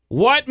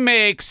What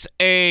makes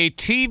a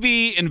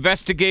TV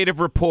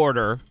investigative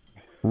reporter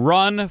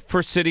run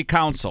for city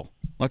council?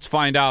 Let's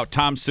find out.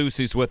 Tom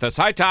Soucy's with us.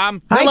 Hi,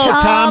 Tom. Hi, Hello,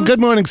 Tom. Good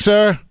morning,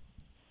 sir.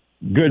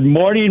 Good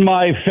morning,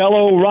 my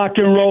fellow rock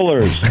and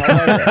rollers.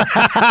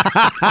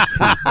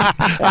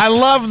 I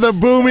love the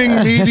booming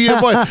media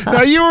voice.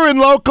 Now, you were in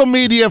local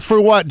media for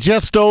what,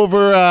 just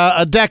over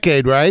a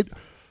decade, right?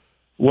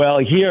 Well,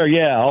 here,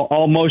 yeah,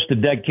 almost a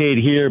decade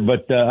here,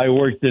 but I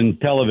worked in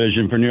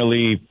television for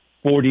nearly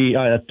 30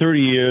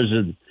 years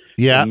in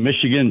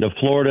Michigan to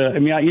Florida. I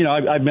mean,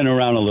 I've been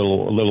around a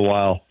little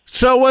while.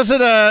 So was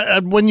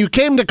it when you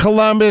came to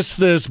Columbus,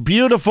 this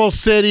beautiful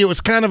city, it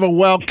was kind of a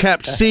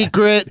well-kept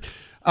secret,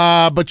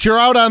 but you're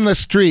out on the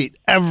street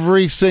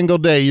every single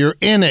day. You're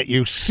in it.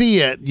 You see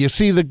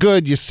the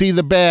good, you see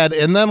the bad.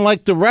 And then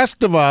like the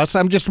rest of us,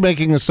 I'm just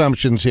making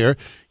assumptions here,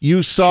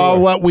 you saw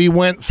what we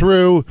went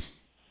through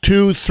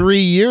 2-3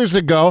 years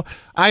ago.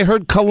 I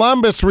heard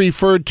Columbus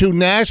referred to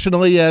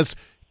nationally as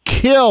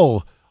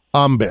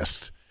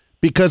Kill-umbus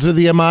because of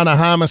the amount of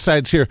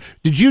homicides here.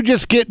 Did you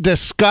just get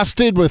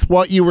disgusted with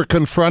what you were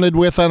confronted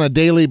with on a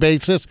daily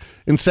basis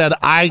and said,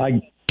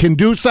 I can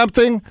do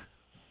something?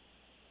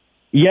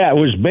 Yeah, it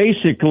was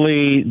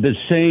basically the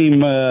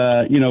same,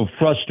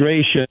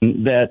 frustration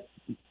that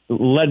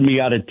led me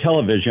out of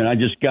television. I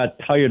just got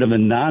tired of the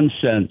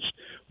nonsense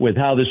with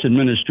how this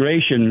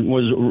administration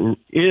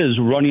is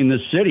running the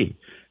city.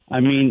 I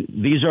mean,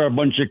 these are a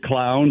bunch of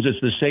clowns. It's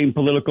the same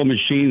political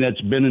machine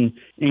that's been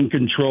in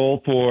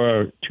control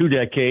for 2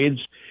 decades.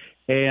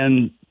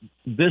 And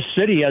this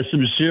city has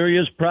some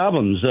serious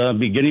problems,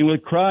 beginning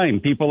with crime.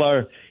 People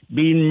are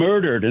being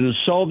murdered and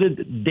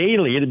assaulted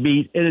daily. And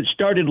it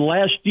started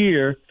last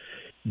year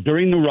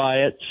during the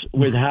riots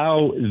with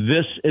how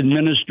this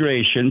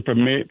administration,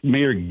 from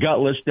Mayor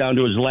Gutless down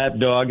to his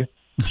lapdog,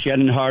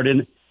 Shannon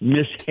Hardin,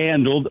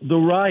 mishandled the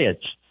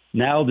riots.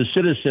 Now the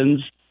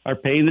citizens are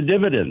paying the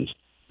dividends.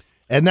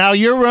 And now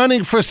you're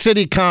running for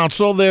city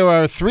council. There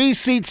are 3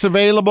 seats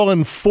available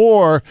and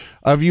 4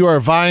 of you are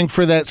vying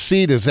for that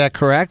seat. Is that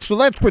correct? So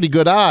that's pretty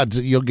good odds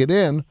that you'll get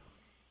in.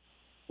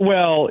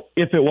 Well,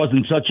 if it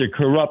wasn't such a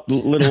corrupt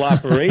little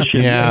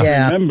operation,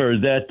 remember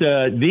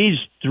that these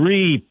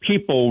 3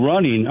 people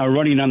are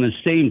running on the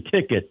same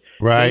ticket.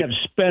 Right. They have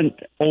spent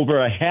over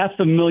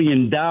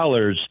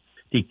 $500,000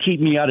 to keep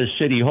me out of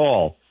City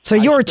Hall. So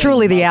you're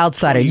truly the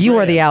outsider. You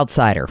are the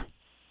outsider.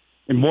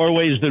 In more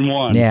ways than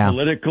one. Yeah.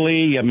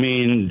 Politically, I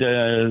mean,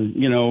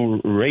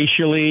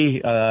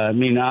 racially, I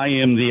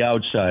am the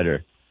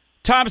outsider.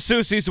 Tom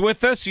Soucy's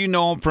with us. You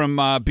know him from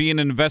being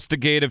an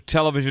investigative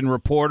television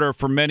reporter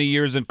for many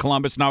years in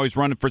Columbus. Now he's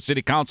running for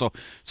city council.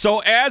 So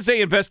as an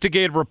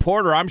investigative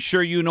reporter, I'm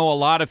sure you know a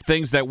lot of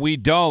things that we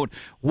don't.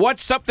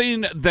 What's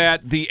something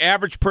that the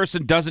average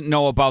person doesn't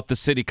know about the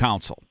city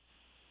council?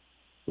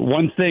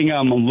 One thing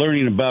I'm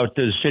learning about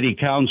the city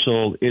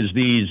council is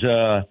these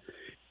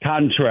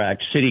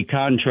city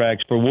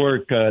contracts for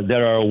work that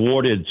are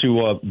awarded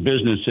to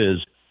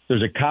businesses.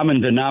 There's a common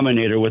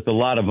denominator with a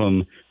lot of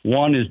them.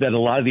 One is that a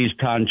lot of these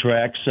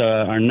contracts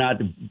are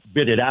not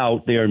bidded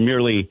out. They are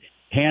merely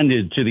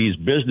handed to these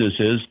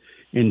businesses.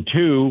 And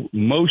 2,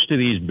 most of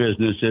these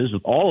businesses,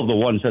 all of the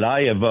ones that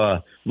I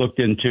have looked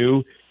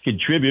into,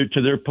 contribute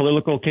to their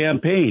political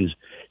campaigns.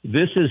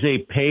 This is a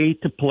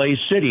pay-to-play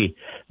city.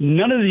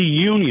 None of the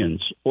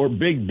unions or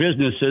big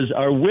businesses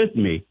are with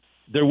me.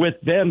 They're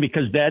with them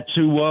because that's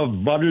who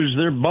butters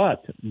their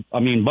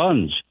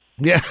buns.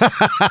 Yeah.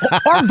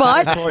 Or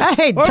butt.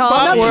 Hey,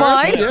 Tom, that's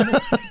fine.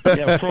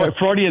 Yeah,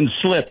 Freudian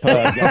slip,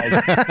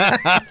 guys.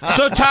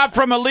 So, Tom,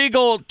 from a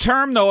legal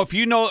term, though, if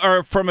you know,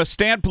 or from a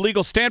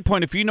legal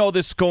standpoint, if you know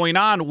this is going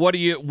on,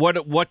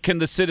 what can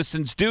the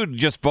citizens do?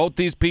 Just vote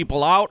these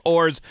people out,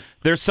 or is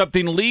there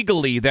something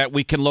legally that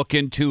we can look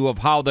into of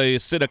how the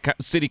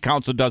city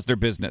council does their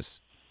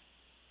business?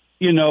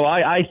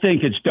 I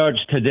think it starts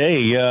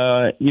today,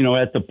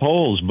 at the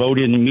polls,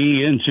 voting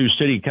me into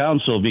city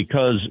council,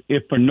 because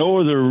if for no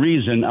other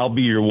reason, I'll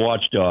be your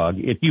watchdog.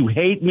 If you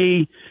hate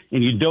me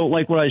and you don't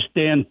like what I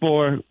stand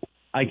for,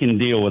 I can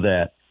deal with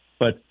that.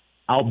 But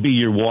I'll be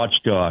your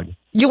watchdog.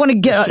 You want to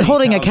get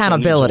holding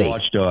accountability.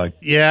 Watchdog.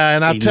 Yeah,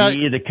 and I'll tell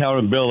you. Need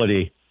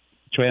accountability,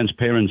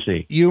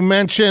 transparency. You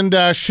mentioned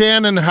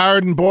Shannon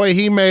Hardin. Boy,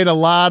 he made a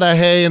lot of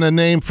hay and a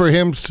name for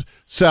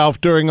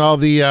himself during all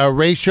the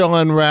racial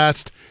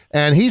unrest.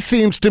 And he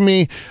seems to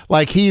me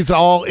like he's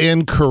all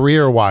in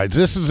career-wise.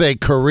 This is a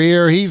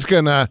career. He's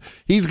gonna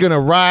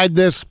ride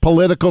this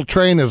political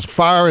train as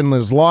far and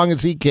as long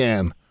as he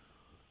can.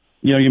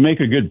 You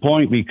make a good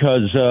point,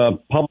 because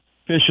public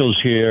officials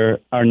here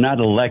are not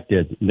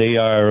elected. They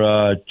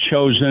are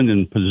chosen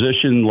and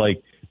positioned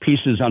like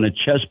pieces on a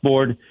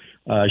chessboard.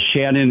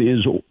 Shannon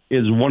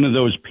is one of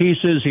those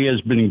pieces. He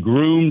has been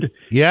groomed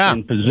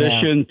and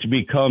positioned to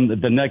become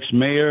the next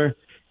mayor.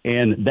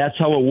 And that's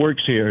how it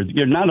works here.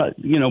 You're not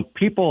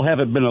people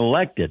haven't been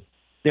elected.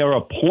 They're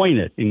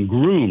appointed and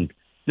groomed.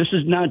 This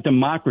is not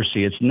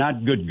democracy. It's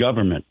not good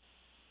government.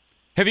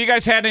 Have you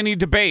guys had any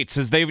debates?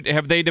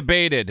 Have they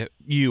debated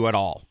you at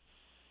all?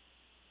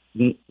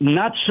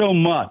 Not so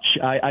much.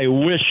 I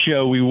wish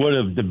we would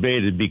have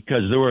debated,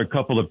 because there were a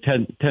couple of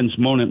tense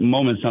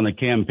moments on the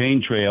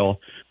campaign trail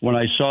when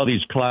I saw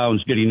these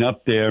clowns getting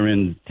up there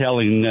and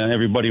telling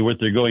everybody what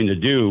they're going to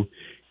do.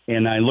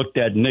 And I looked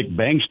at Nick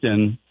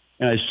Bankston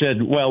and I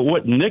said, well,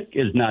 what Nick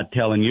is not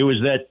telling you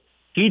is that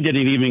he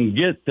didn't even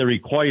get the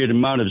required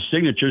amount of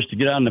signatures to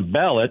get on the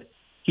ballot.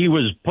 He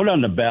was put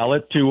on the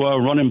ballot to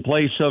run in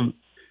place of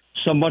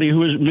somebody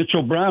who is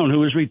Mitchell Brown,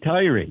 who is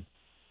retiring.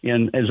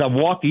 And as I'm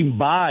walking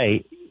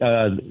by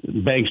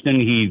Bankston,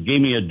 he gave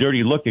me a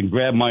dirty look and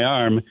grabbed my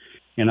arm,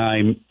 and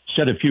I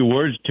said a few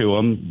words to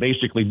him,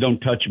 basically, don't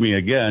touch me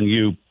again,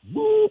 you.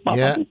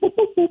 Yeah.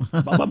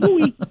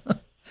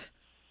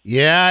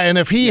 Yeah, and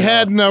if he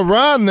hadn't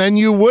run, then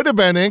you would have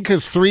been in,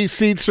 because 3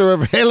 seats are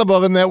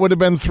available, and that would have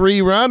been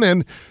 3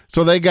 running.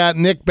 So they got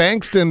Nick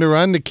Bankston to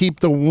run to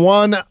keep the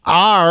 1R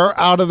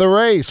out of the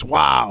race.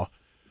 Wow.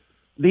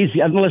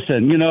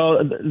 Listen,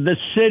 the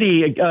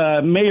city,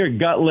 Mayor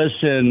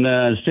Gutless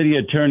and City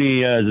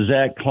Attorney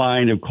Zach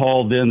Klein have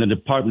called in the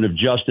Department of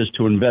Justice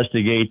to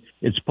investigate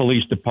its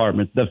police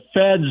department. The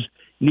feds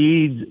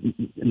need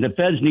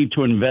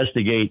to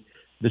investigate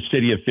the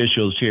city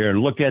officials here and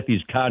look at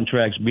these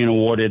contracts being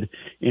awarded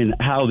and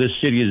how this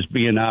city is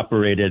being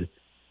operated.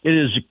 It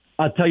is,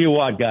 I'll tell you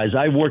what, guys,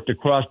 I've worked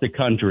across the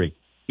country,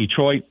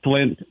 Detroit,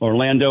 Flint,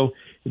 Orlando.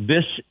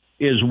 This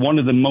is one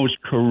of the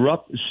most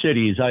corrupt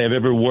cities I have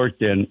ever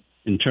worked in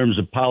terms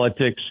of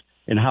politics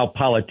and how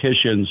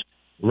politicians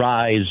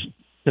rise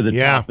to the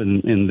top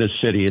in this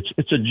city.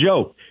 It's a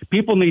joke.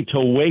 People need to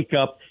wake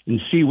up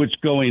and see what's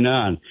going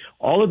on.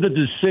 All of the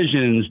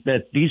decisions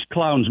that these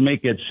clowns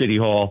make at City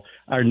Hall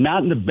are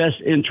not in the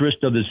best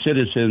interest of the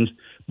citizens,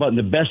 but in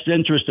the best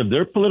interest of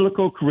their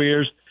political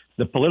careers,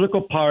 the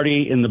political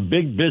party, and the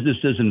big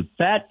businesses and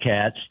fat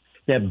cats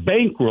that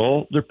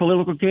bankroll their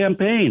political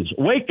campaigns.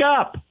 Wake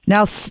up!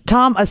 Now,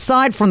 Tom,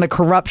 aside from the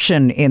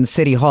corruption in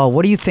City Hall,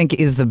 what do you think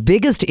is the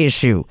biggest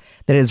issue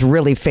that is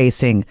really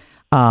facing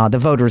the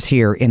voters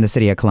here in the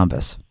city of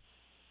Columbus?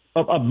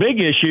 A big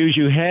issue is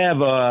you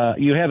have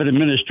an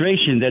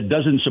administration that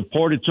doesn't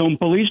support its own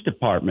police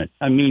department.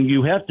 I mean,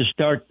 you have to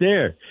start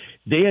there.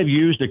 They have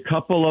used a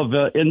couple of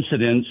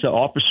incidents,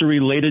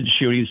 officer-related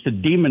shootings, to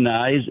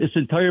demonize its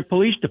entire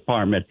police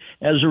department.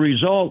 As a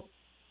result,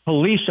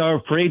 police are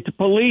afraid to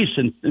police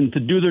and to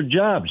do their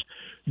jobs.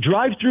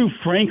 Drive through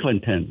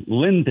Franklinton,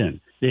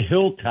 Linden, the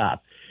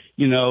Hilltop.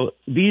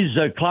 These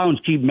clowns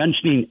keep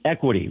mentioning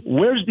equity.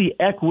 Where's the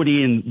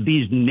equity in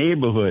these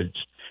neighborhoods?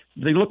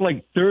 They look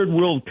like third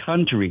world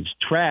countries,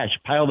 trash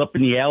piled up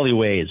in the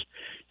alleyways,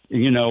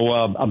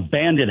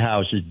 abandoned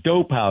houses,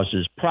 dope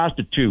houses,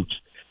 prostitutes,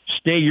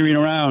 staggering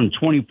around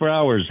 24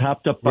 hours,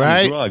 hopped up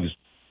on drugs.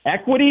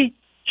 Equity?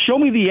 Show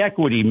me the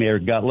equity, Mayor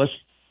Gutless.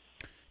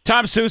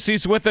 Tom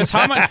Soucy's with us.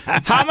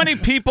 How many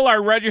people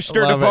are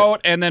registered to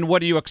vote, and then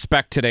what do you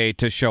expect today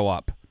to show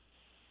up?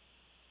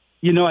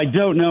 I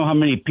don't know how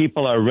many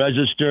people are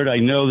registered. I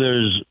know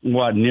there's,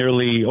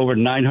 nearly over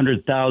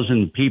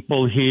 900,000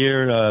 people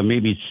here.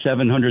 Maybe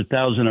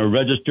 700,000 are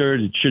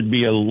registered. It should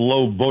be a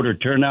low voter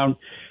turnout.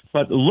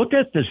 But look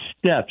at the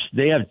steps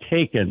they have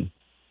taken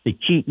to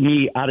keep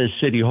me out of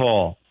City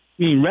Hall.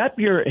 I mean, wrap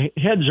your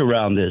heads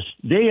around this.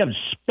 They have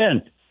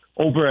spent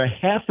over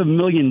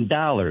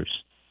 $500,000.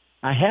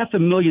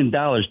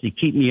 $500,000 to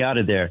keep me out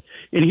of there.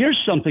 And here's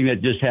something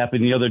that just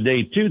happened the other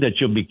day, too, that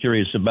you'll be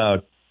curious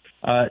about.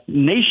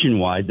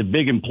 Nationwide, the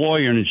big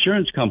employer and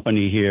insurance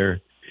company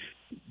here,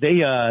 they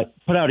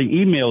put out an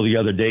email the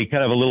other day,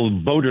 kind of a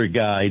little voter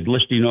guide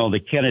listing all the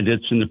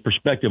candidates and the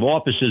prospective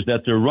offices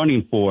that they're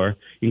running for,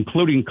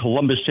 including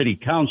Columbus City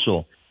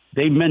Council.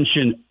 They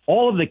mentioned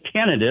all of the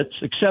candidates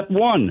except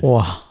one.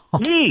 Wow.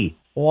 Me.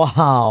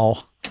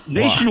 Wow.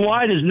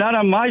 Nationwide is not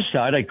on my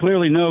side. I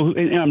clearly know,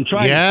 and I'm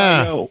trying to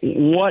find out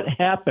what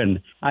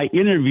happened. I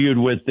interviewed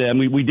with them.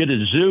 We did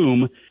a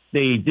Zoom.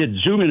 They did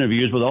Zoom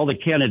interviews with all the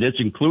candidates,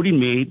 including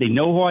me. They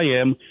know who I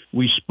am.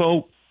 We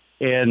spoke,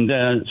 and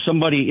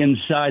somebody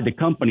inside the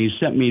company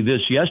sent me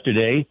this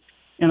yesterday,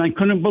 and I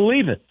couldn't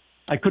believe it.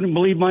 I couldn't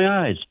believe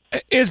my eyes.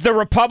 Is the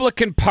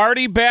Republican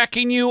Party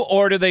backing you,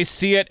 or do they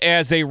see it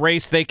as a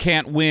race they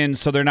can't win,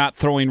 so they're not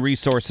throwing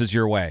resources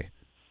your way?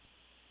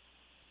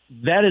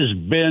 That has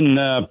been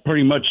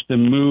pretty much the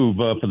move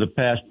for the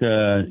past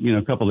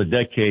couple of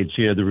decades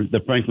here.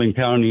 The Franklin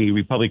County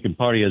Republican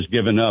Party has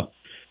given up.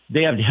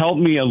 They have helped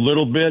me a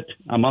little bit.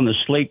 I'm on the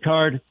slate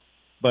card,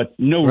 but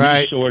no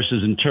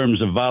resources in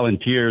terms of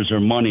volunteers or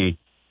money.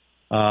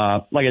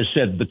 Like I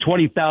said, the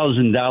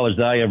 $20,000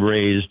 that I have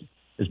raised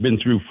has been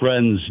through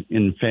friends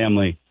and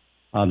family.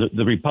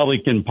 The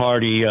Republican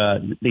Party,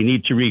 they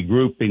need to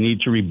regroup. They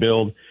need to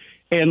rebuild.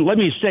 And let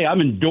me say, I'm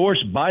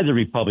endorsed by the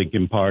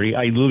Republican Party.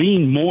 I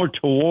lean more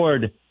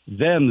toward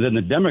them than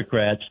the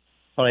Democrats,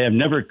 but I have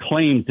never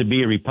claimed to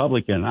be a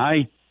Republican.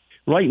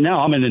 Right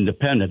now, I'm an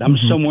independent. I'm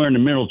somewhere in the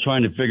middle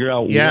trying to figure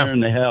out where in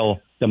the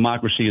hell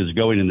democracy is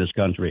going in this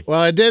country.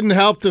 Well, it didn't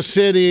help the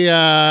city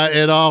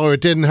at all, or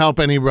it didn't help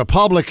any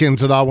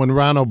Republicans at all when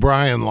Ron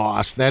O'Brien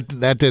lost. That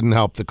didn't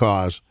help the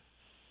cause.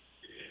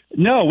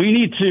 No,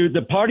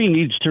 the party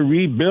needs to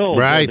rebuild.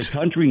 Right. The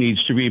country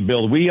needs to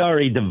rebuild. We are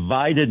a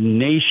divided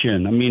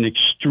nation. I mean,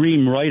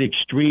 extreme right,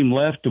 extreme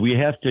left. We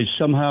have to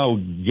somehow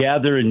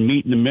gather and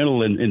meet in the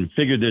middle and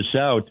figure this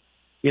out.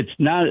 It's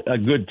not a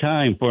good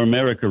time for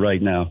America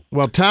right now.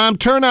 Well, Tom,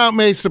 turnout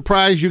may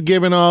surprise you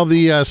given all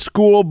the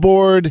school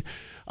board.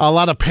 A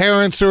lot of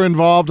parents are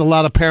involved. A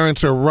lot of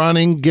parents are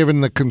running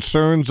given the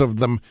concerns of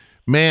the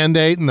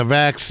mandate and the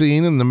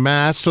vaccine and the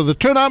mask. So the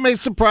turnout may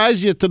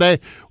surprise you today.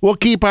 We'll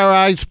keep our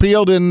eyes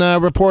peeled and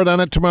report on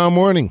it tomorrow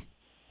morning.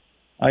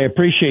 I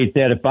appreciate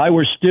that. If I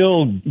were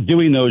still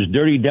doing those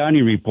Dirty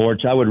Donnie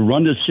reports, I would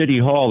run to City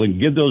Hall and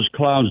give those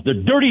clowns the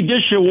Dirty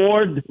Dish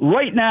Award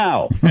right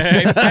now.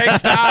 Hey,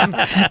 thanks, Tom.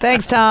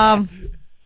 Thanks, Tom.